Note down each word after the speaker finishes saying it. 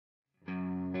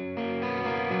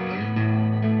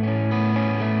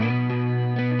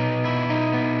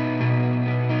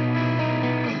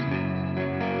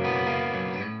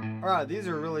Alright, these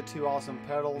are really two awesome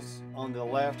pedals. On the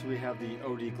left we have the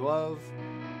OD Glove,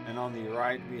 and on the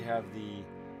right we have the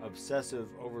Obsessive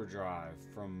Overdrive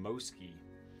from Mosky.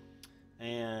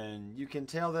 And you can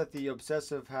tell that the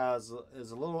Obsessive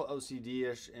is a little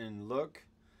OCD-ish in look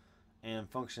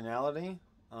and functionality.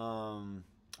 I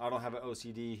don't have an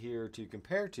OCD here to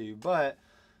compare to, but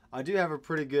I do have a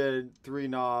pretty good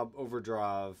 3-knob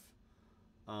overdrive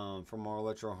from our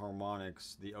Electro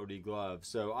Harmonics, the OD Glove.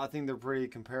 So I think they're pretty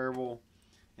comparable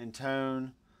in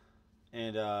tone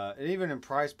and even in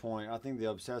price point. I think the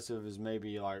Obsessive is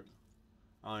maybe like,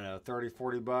 I don't know,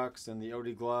 30-40 bucks, and the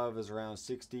OD Glove is around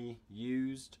 60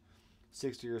 used,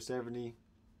 60 or 70,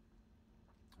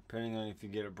 depending on if you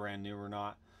get it brand new or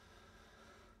not.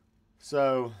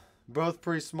 So both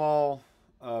pretty small,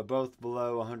 both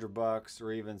below 100 bucks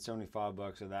or even 75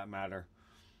 bucks for that matter.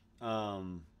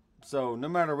 So no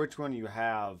matter which one you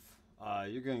have,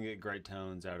 you're going to get great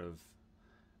tones out of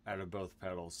both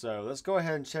pedals. So let's go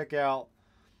ahead and check out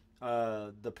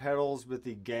the pedals with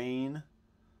the gain,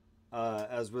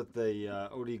 as what the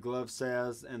OD Glove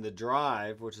says, and the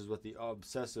drive, which is what the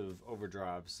Obsessive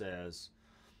Overdrive says.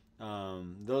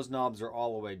 Those knobs are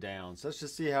all the way down. So let's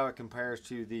just see how it compares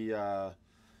to the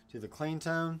clean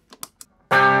tone.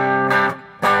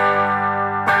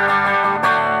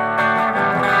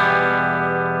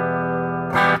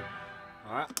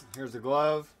 Alright, here's the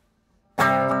Glove.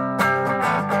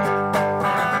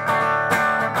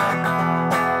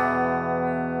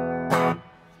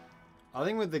 I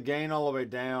think with the gain all the way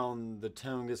down, the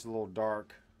tone gets a little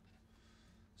dark.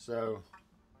 So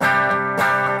alright,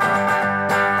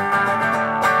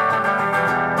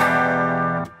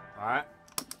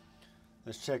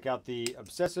 let's check out the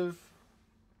Obsessive.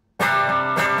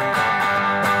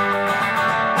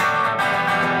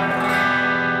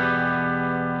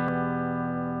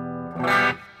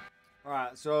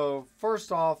 Alright, so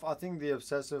first off, I think the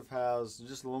Obsessive has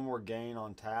just a little more gain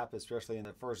on tap, especially in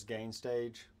the first gain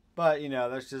stage. But, you know,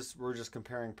 we're just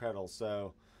comparing pedals,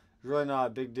 so it's really not a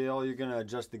big deal. You're going to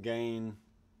adjust the gain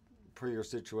per your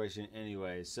situation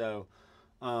anyway. So,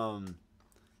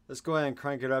 let's go ahead and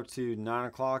crank it up to 9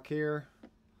 o'clock here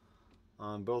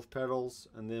on both pedals,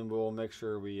 and then we'll make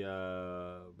sure we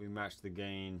match the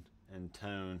gain and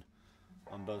tone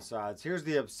on both sides. Here's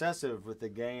the Obsessive with the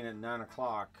gain at 9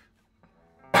 o'clock.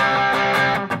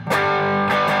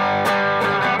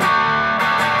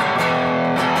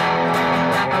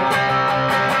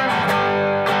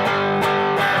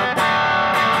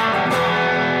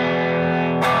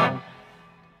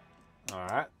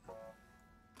 Alright.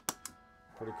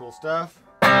 Pretty cool stuff.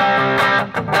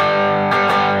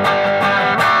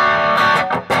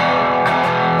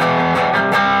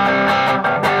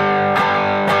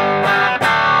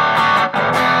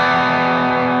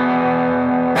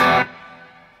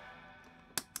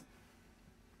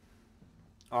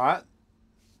 Alright,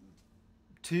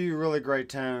 two really great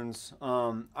tones.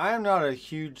 I am not a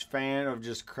huge fan of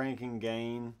just cranking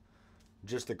gain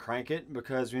just to crank it,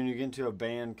 because when you get into a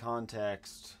band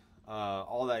context,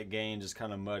 all that gain just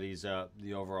kind of muddies up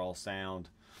the overall sound,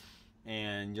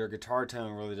 and your guitar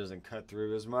tone really doesn't cut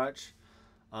through as much.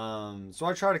 So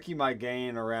I try to keep my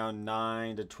gain around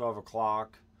 9 to 12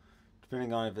 o'clock,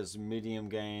 depending on if it's medium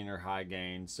gain or high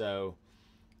gain. So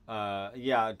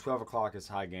yeah, 12 o'clock is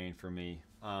high gain for me.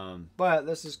 But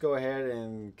let's just go ahead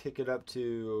and kick it up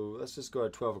to, let's just go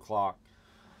at 12 o'clock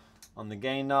on the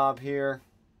gain knob here.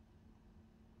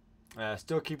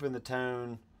 Still keeping the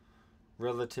tone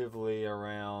relatively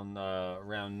around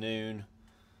noon.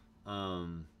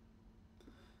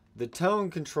 The tone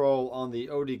control on the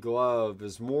OD Glove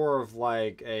is more of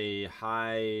like a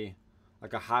high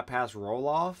pass roll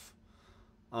off.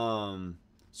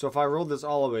 So if I rolled this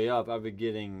all the way up, I'd be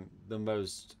getting the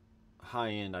most high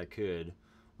end I could,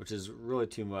 which is really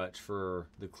too much for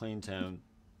the clean tone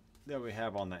that we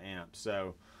have on the amp.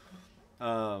 So, so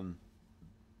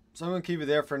I'm going to keep it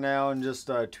there for now and just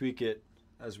tweak it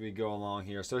as we go along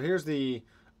here. So here's the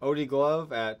OD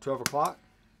Glove at 12 o'clock.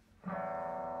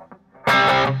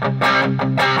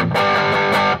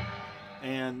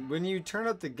 And when you turn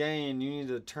up the gain, you need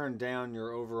to turn down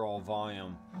your overall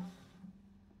volume.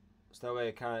 So that way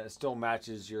it still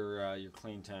matches your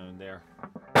clean tone there.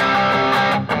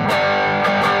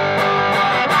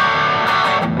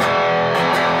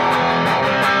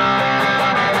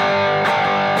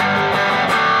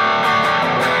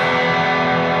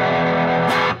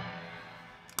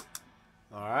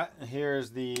 Alright,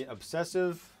 here's the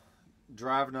Obsessive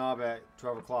drive knob at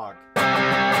 12 o'clock. We're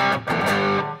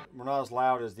not as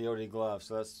loud as the OD Glove,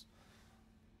 so let's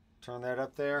turn that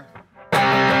up there.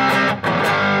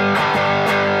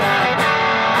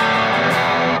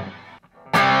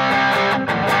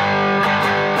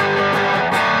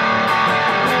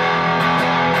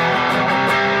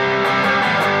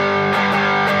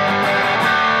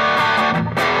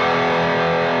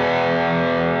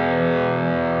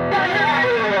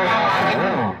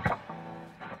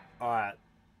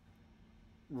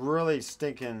 Really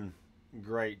stinking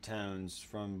great tones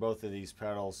from both of these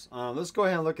pedals. Let's go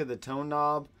ahead and look at the tone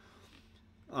knob.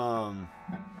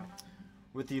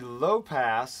 With the low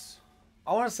pass,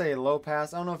 I want to say low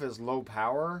pass. I don't know if it's low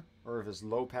power or if it's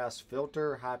low pass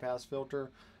filter, high pass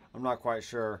filter. I'm not quite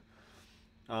sure.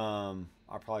 I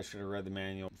probably should have read the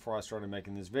manual before I started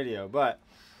making this video. But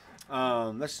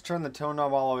let's turn the tone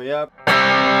knob all the way up.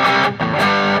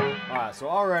 Alright, so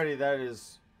already that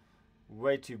is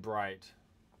way too bright.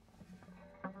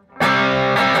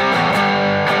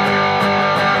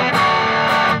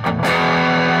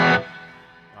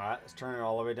 Alright, let's turn it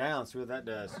all the way down, see what that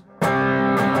does.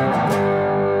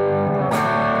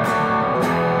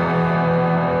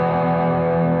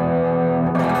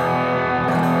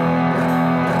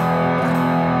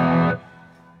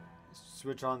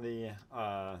 Switch on the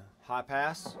high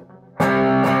pass.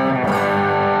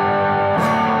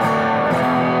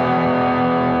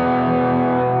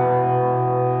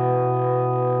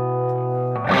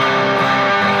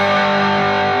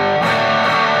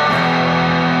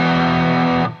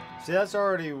 See, that's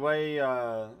already way,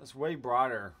 it's way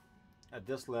broader at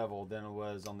this level than it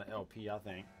was on the LP, I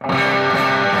think.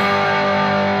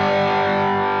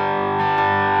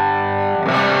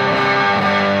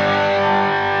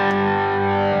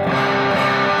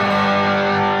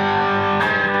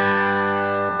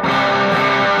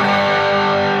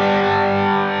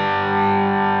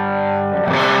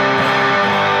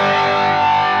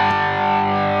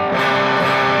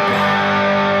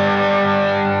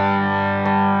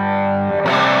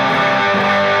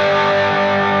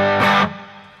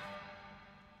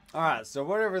 So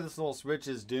whatever this little switch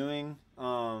is doing,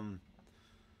 whether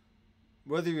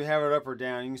you have it up or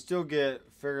down, you can still get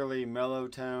fairly mellow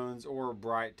tones or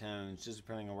bright tones, just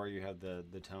depending on where you have the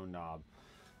tone knob.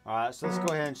 Alright, so let's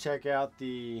go ahead and check out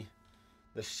the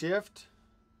shift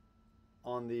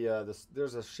on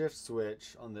there's a shift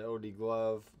switch on the OD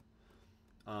Glove.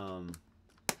 So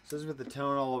this is with the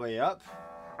tone all the way up.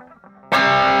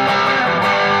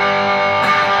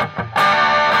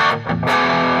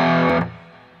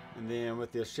 And then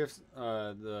with the shift,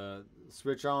 the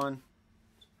switch on.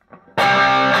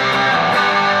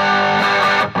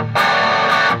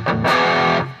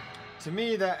 To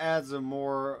me, that adds a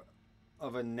more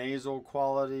of a nasal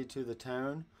quality to the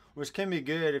tone, which can be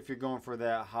good if you're going for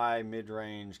that high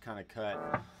mid-range kind of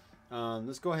cut.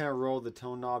 Let's go ahead and roll the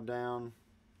tone knob down.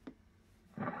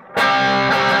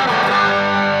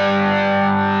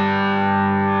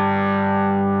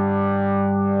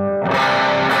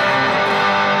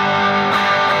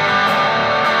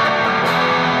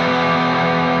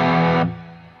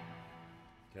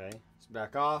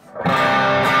 Back off.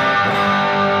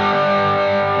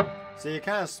 So it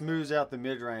kind of smooths out the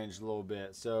mid-range a little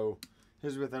bit. So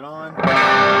here's with it on.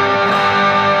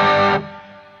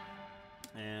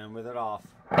 And with it off.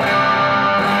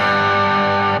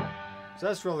 So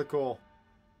that's really cool.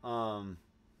 I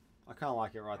kind of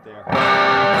like it right there.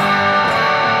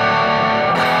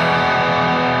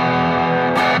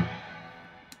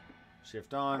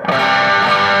 Shift on.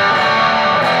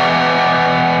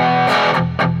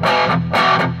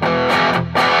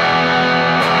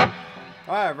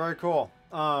 Alright, very cool.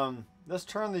 Let's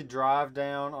turn the drive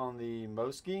down on the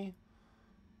Mosky,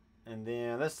 and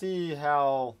then let's see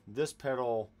how this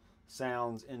pedal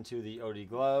sounds into the OD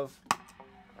Glove.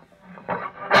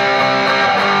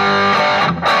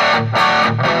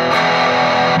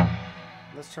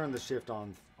 Let's turn the shift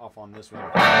off on this one.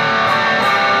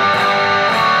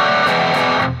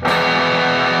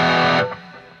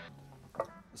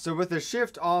 So with the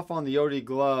shift off on the OD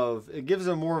Glove, it gives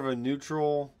it more of a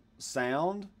neutral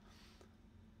sound,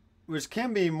 which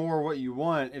can be more what you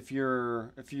want if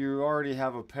you already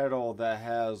have a pedal that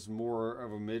has more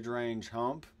of a mid-range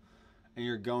hump and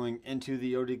you're going into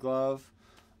the OD Glove.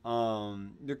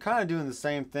 You're kind of doing the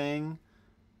same thing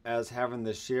as having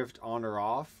the shift on or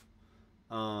off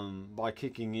by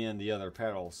kicking in the other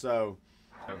pedal. So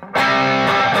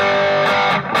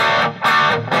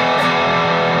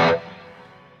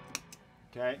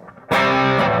okay.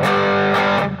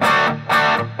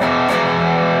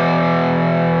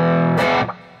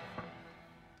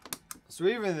 So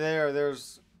even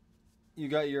you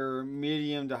got your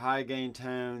medium to high gain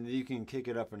tone. You can kick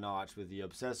it up a notch with the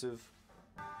Obsessive,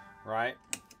 right?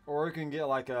 Or you can get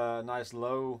like a nice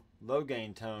low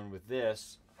gain tone with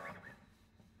this.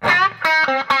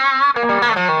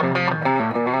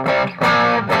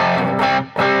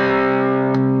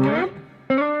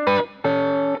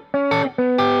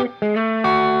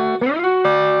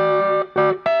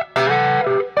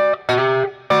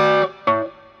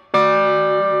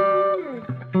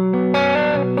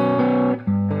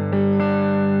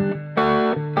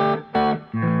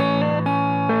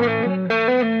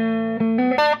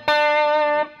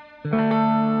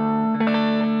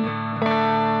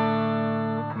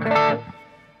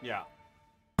 Yeah.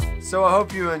 So I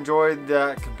hope you enjoyed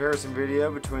that comparison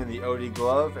video between the OD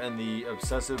Glove and the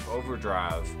Obsessive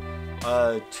Overdrive.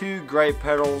 Two great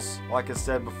pedals, like I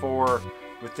said before,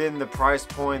 within the price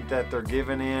point that they're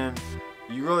given in.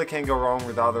 You really can't go wrong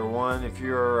with either one. If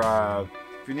you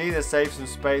need to save some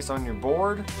space on your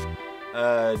board,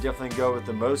 definitely go with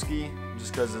the Mosky,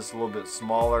 just because it's a little bit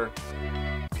smaller.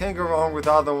 Can't go wrong with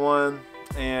either one.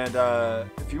 And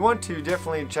if you want to,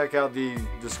 definitely check out the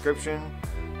description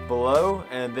below,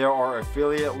 and there are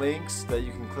affiliate links that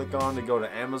you can click on to go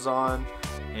to Amazon,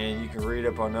 and you can read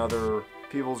up on other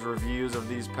people's reviews of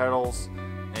these pedals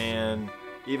and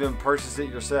even purchase it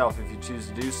yourself if you choose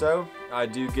to do so. I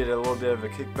do get a little bit of a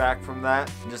kickback from that,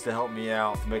 just to help me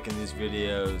out making these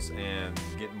videos and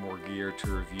getting more gear to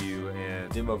review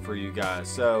and demo for you guys.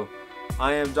 So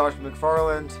I am Dr.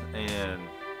 McFarland, and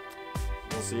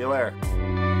we'll see you later.